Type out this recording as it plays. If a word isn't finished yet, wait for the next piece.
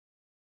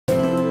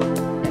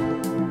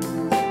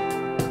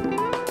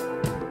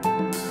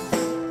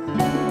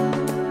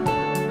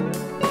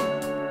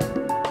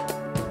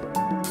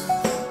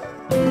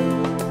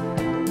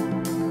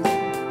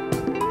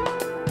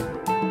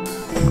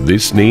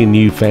This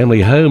near-new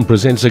family home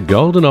presents a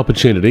golden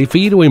opportunity for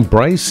you to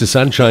embrace the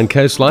Sunshine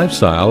Coast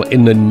lifestyle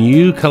in the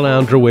new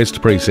Caloundra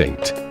West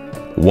precinct.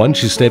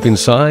 Once you step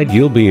inside,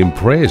 you'll be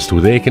impressed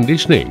with air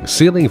conditioning,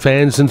 ceiling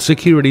fans and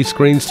security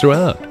screens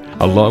throughout,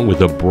 along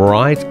with a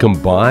bright,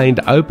 combined,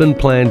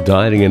 open-plan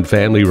dining and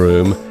family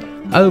room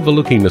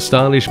overlooking the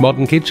stylish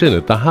modern kitchen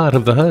at the heart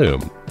of the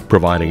home,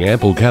 providing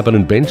ample cupboard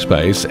and bench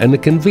space and the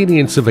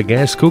convenience of a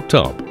gas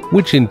cooktop,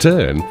 which in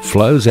turn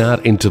flows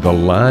out into the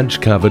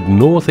large covered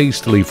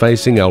northeasterly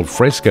facing al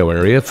fresco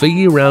area for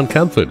year-round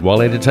comfort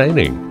while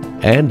entertaining,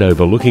 and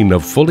overlooking the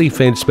fully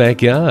fenced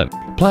backyard.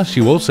 Plus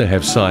you also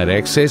have side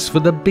access for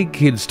the big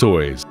kids'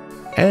 toys.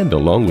 And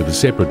along with a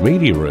separate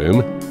media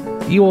room,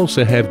 you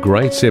also have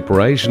great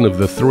separation of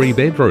the 3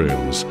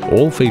 bedrooms,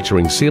 all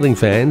featuring ceiling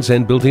fans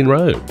and built-in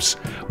robes,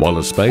 while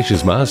the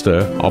spacious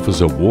master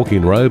offers a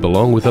walk-in robe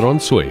along with an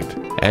ensuite,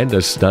 and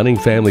a stunning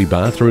family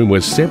bathroom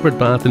with separate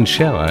bath and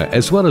shower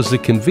as well as the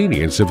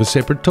convenience of a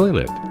separate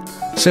toilet.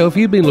 So if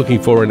you've been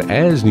looking for an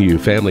as-new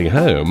family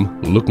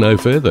home, look no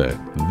further.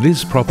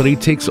 This property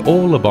ticks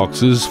all the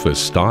boxes for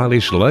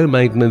stylish,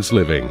 low-maintenance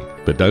living.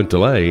 But don't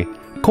delay,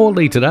 call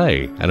Lee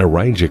today and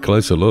arrange a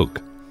closer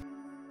look.